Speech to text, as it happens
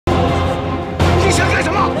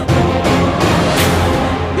吗？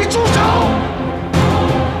你住手！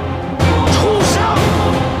畜生！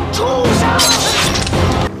畜生！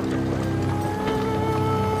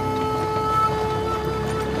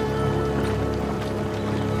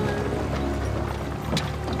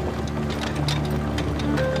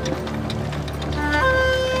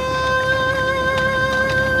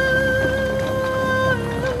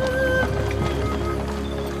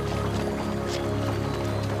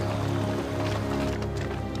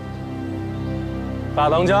 大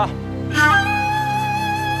当家，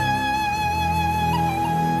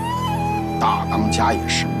大当家也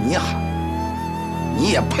是你喊，你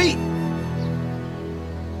也配？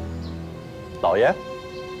老爷，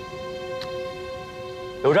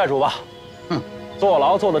刘寨主吧，坐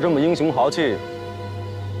牢坐得这么英雄豪气，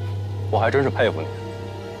我还真是佩服你。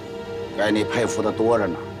该你佩服的多着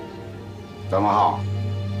呢。曾文浩，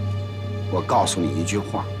我告诉你一句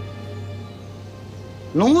话：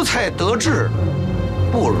奴才得志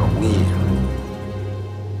不容易啊！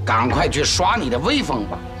赶快去耍你的威风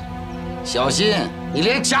吧，小心你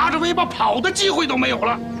连夹着尾巴跑的机会都没有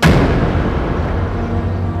了。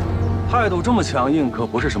态度这么强硬，可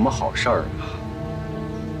不是什么好事儿啊。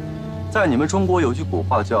在你们中国有句古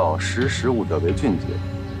话叫“识时务者为俊杰”，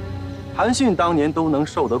韩信当年都能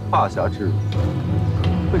受得胯下之辱，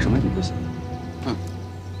为什么你不行？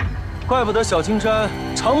怪不得小青山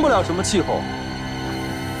成不了什么气候。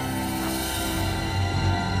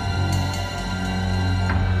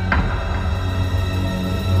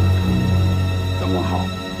 曾文浩，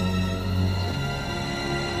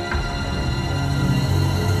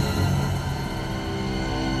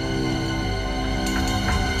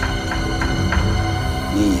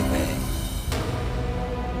你以为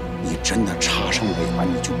你真的插上尾巴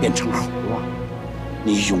你就变成猴啊？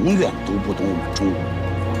你永远读不懂我们中国人的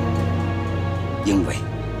话，因为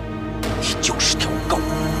你就是条狗。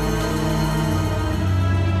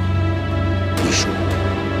你说，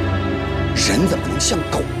人怎么能向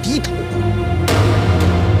狗低头呢？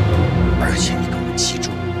 而且你给我记住，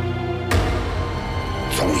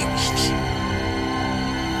总有一天，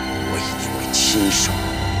我一定会亲手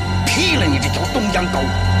劈了你这条东洋狗。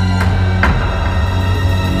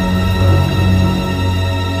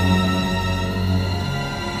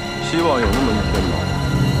希望有那么一天吧。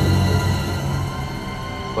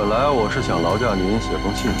本来我是想劳驾您写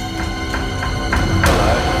封信，看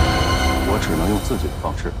来我只能用自己的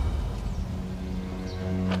方式。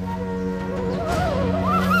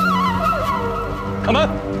 开门！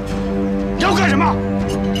你要干什么？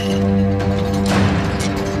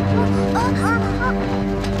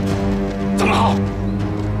怎么好？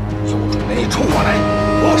有种你冲我来，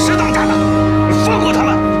我适当战了！你放过他们！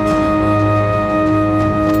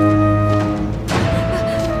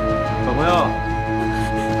小朋友，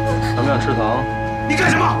咱们俩吃糖。你干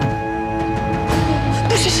什么？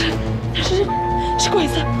不是，是鬼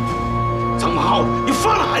子！曾文浩，你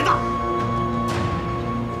放了孩子！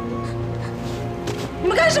 你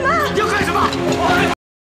们干什么？你要干什么？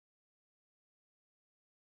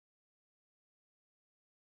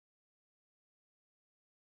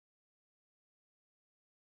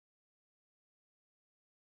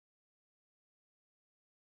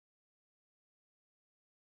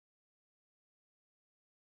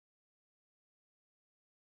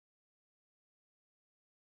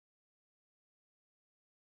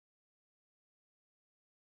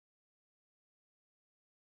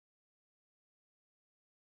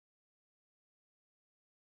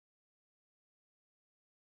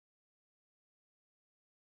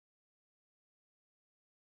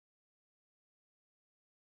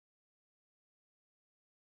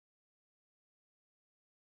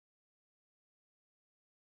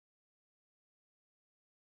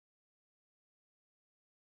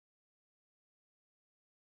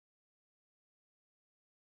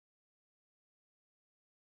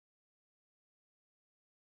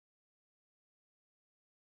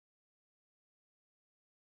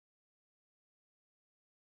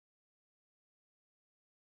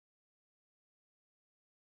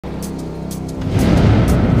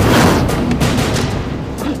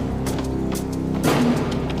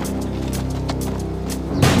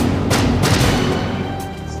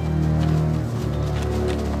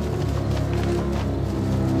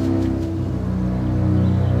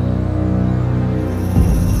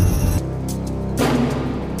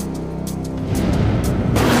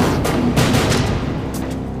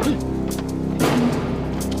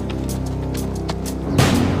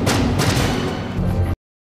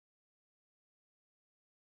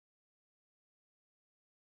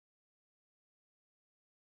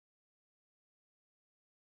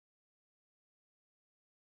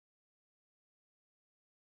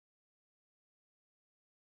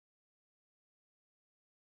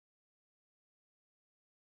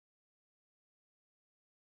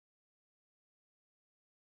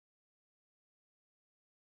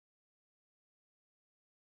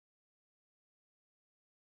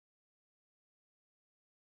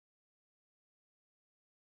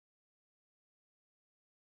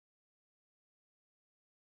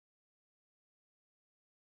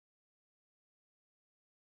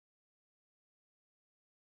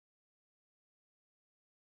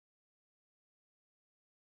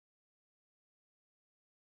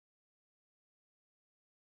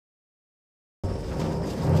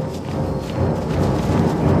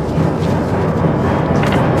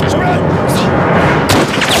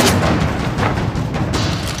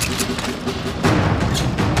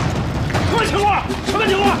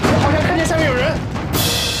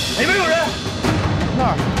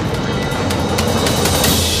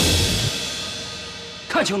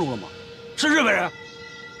看清楚了吗？是日本人。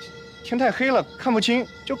天太黑了，看不清，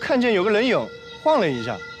就看见有个人影晃了一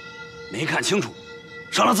下。没看清楚，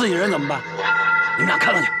伤了自己人怎么办？你们俩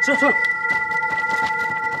看上去。是。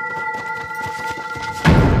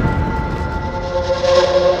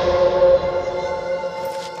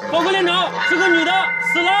报告连长，是个女的，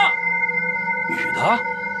死了。女的？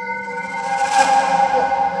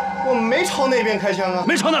我没朝那边开枪啊。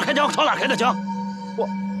没朝那儿开枪，朝哪儿开的枪？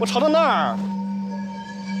我朝到那儿。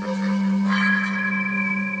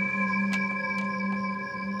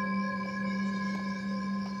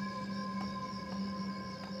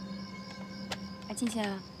哎，金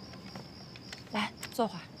钱，来坐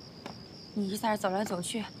会儿。你一直在这走来走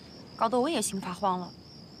去，搞得我也心发慌了。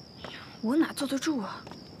我哪坐得住啊？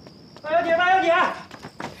大小姐，大小姐，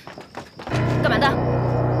干嘛的？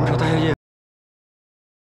我找大小姐。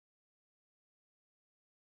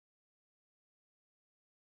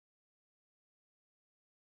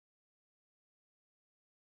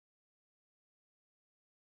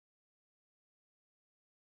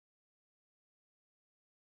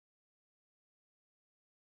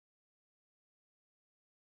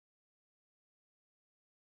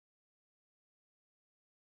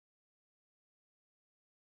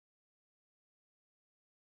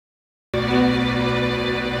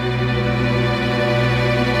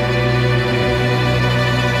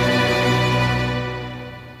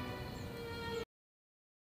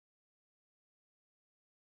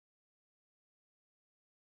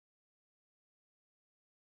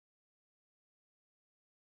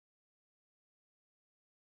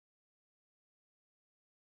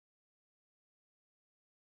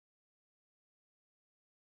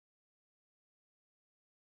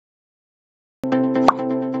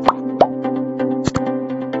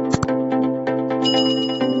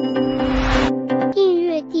订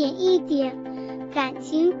阅点一点，感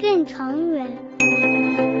情更长远。